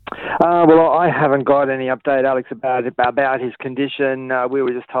Well, I haven't got any update, Alex, about his condition. We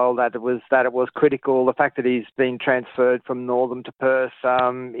were just told that it was critical. The fact that he's been transferred from Northam to Perth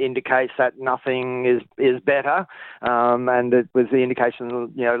indicates that nothing is better, and it was the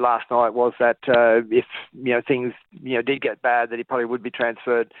indication, last night was that if things did get bad, that he probably would be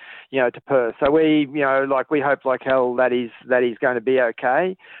transferred, to Perth. So we hope like hell that he's going to be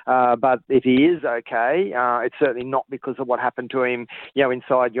okay. But if he is okay, it's certainly not because of what happened to him,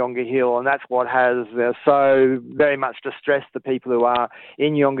 inside Yongah Hill, and that's what has so very much distressed the people who are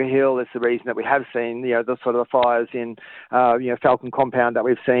in Yongah Hill. It's the reason that we have seen, the sort of fires in, Falcon Compound that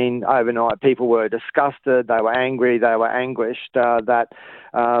we've seen overnight. People were disgusted, they were angry, they were anguished that,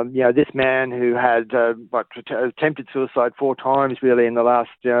 this man who had attempted suicide 4 times really in the last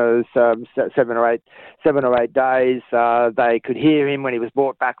 7 or 8 days. They could hear him when he was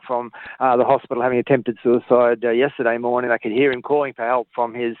brought back from the hospital having attempted suicide yesterday morning. They could hear him calling for help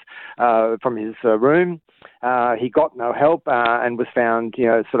from his room. He got no help and was found,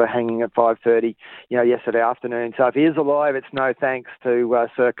 sort of hanging at 5:30, yesterday afternoon. So if he is alive, it's no thanks to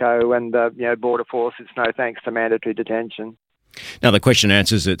Serco and Border Force. It's no thanks to mandatory detention. Now, the question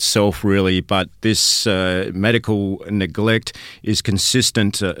answers itself, really, but this medical neglect is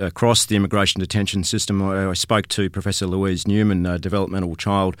consistent across the immigration detention system. I spoke to Professor Louise Newman, a developmental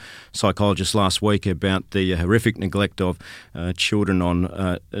child psychologist, last week about the horrific neglect of children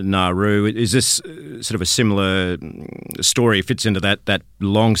on Nauru. Is this sort of a similar story? It fits into that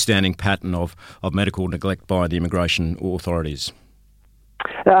long-standing pattern of medical neglect by the immigration authorities?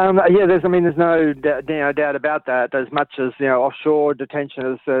 There's no doubt about that. As much as offshore detention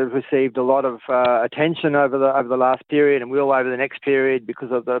has received a lot of attention over the last period, and will over the next period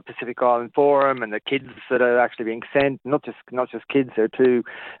because of the Pacific Island Forum and the kids that are actually being sent. Not just kids. There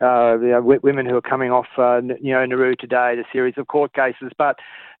are 2 women who are coming off Nauru today. The series of court cases, but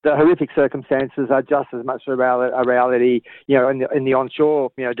the horrific circumstances are just as much a reality, in the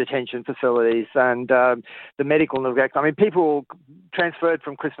onshore, detention facilities, and the medical neglect. I mean, people transferred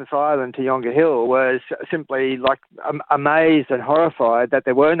from Christmas Island to Yongah Hill were simply amazed and horrified that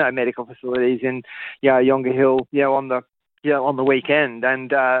there were no medical facilities in Yongah Hill, on the weekend.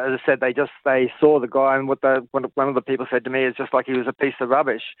 And as I said, they saw the guy, and one of the people said to me, it's just like he was a piece of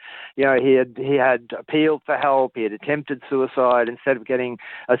rubbish. He had appealed for help. He had attempted suicide. Instead of getting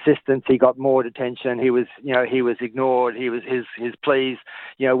assistance, he got more detention. He was ignored. His pleas,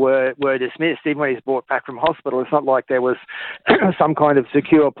 were dismissed. Even when he's brought back from hospital, it's not like there was some kind of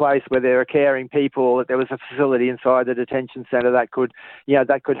secure place where there are caring people, that there was a facility inside the detention centre that could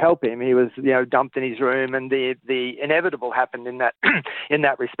help him. He was, dumped in his room, and the inevitable happened in that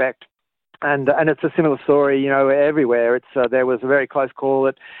respect. And it's a similar story, everywhere. There was a very close call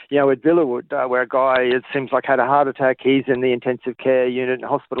at Villawood, where a guy, it seems like, had a heart attack. He's in the intensive care unit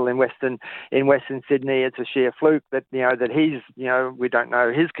hospital in Western Sydney. It's a sheer fluke that he's, we don't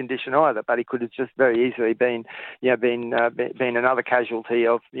know his condition either, but he could have just very easily been another casualty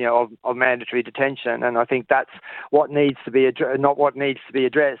of mandatory detention. And I think that's what needs to be not what needs to be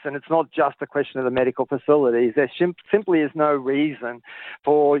addressed. And it's not just a question of the medical facilities. There simply is no reason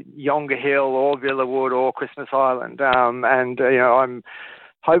for Yongah Hill or Villawood or Christmas Island. I'm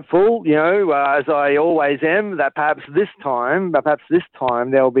hopeful, as I always am, that perhaps this time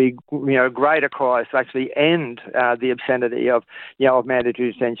there'll be, greater cries to actually end the obscenity of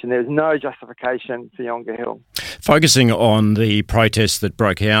mandatory detention. There's no justification for Yongah Hill. Focusing on the protests that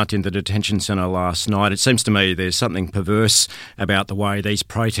broke out in the detention centre last night, it seems to me there's something perverse about the way these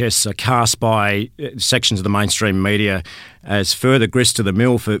protests are cast by sections of the mainstream media as further grist to the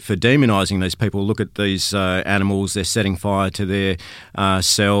mill for demonising these people. Look at these animals, they're setting fire to their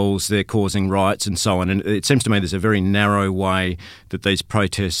cells, they're causing riots and so on. And it seems to me there's a very narrow way that these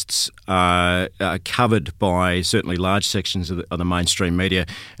protests are covered by certainly large sections of the mainstream media,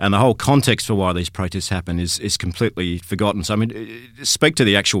 and the whole context for why these protests happen is completely forgotten. So, I mean, speak to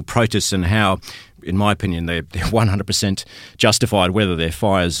the actual protests and how, in my opinion, they're 100% justified, whether they're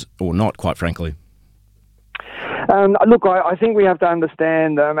fires or not, quite frankly. Look, I think we have to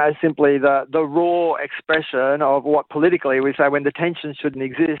understand as simply the raw expression of what politically we say when detention shouldn't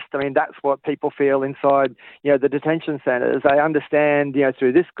exist. I mean, that's what people feel inside, the detention centres. They understand,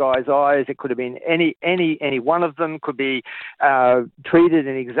 through this guy's eyes, it could have been any one of them, could be treated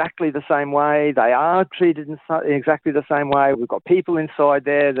in exactly the same way. They are treated in exactly the same way. We've got people inside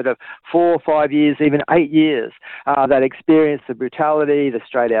there that have 4 or 5 years, even 8 years, that experience the brutality, the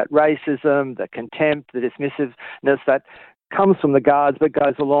straight-out racism, the contempt, the dismissiveness that comes from the guards, but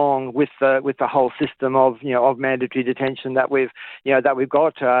goes along with the whole system of of mandatory detention that we've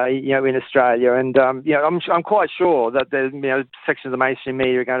got in Australia. And I'm quite sure that the sections of the mainstream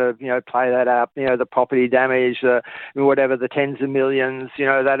media are going to play that up. The property damage, whatever, the tens of millions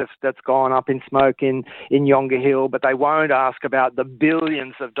that's gone up in smoke in Yonga Hill, but they won't ask about the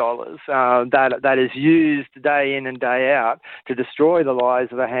billions of dollars that is used day in and day out to destroy the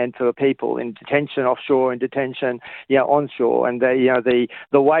lives of a handful of people in detention offshore and detention onshore. And the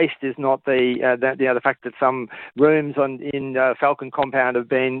waste is not the fact that some rooms in Falcon Compound have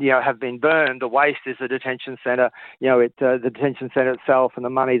been burned. The waste is the detention centre. The detention centre itself and the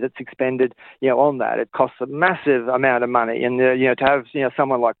money that's expended on that. It costs a massive amount of money, and to have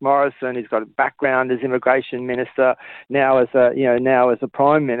someone like Morrison, who's got a background as immigration minister, now as a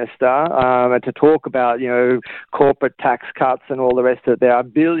prime minister, and to talk about corporate tax cuts and all the rest of it. There are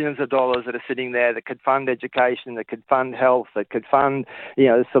billions of dollars that are sitting there that could fund education, that could fund health, that could fund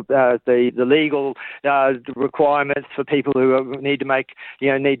the legal requirements for people who need to make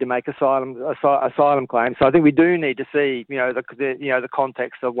asylum claims. So I think we do need to see the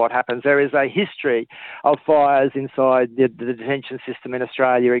context of what happens. There is a history of fires inside the detention system in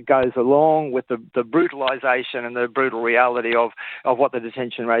Australia. It goes along with the brutalisation and the brutal reality of what the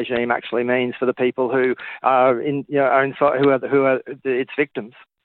detention regime actually means for the people who are inside, who are its victims.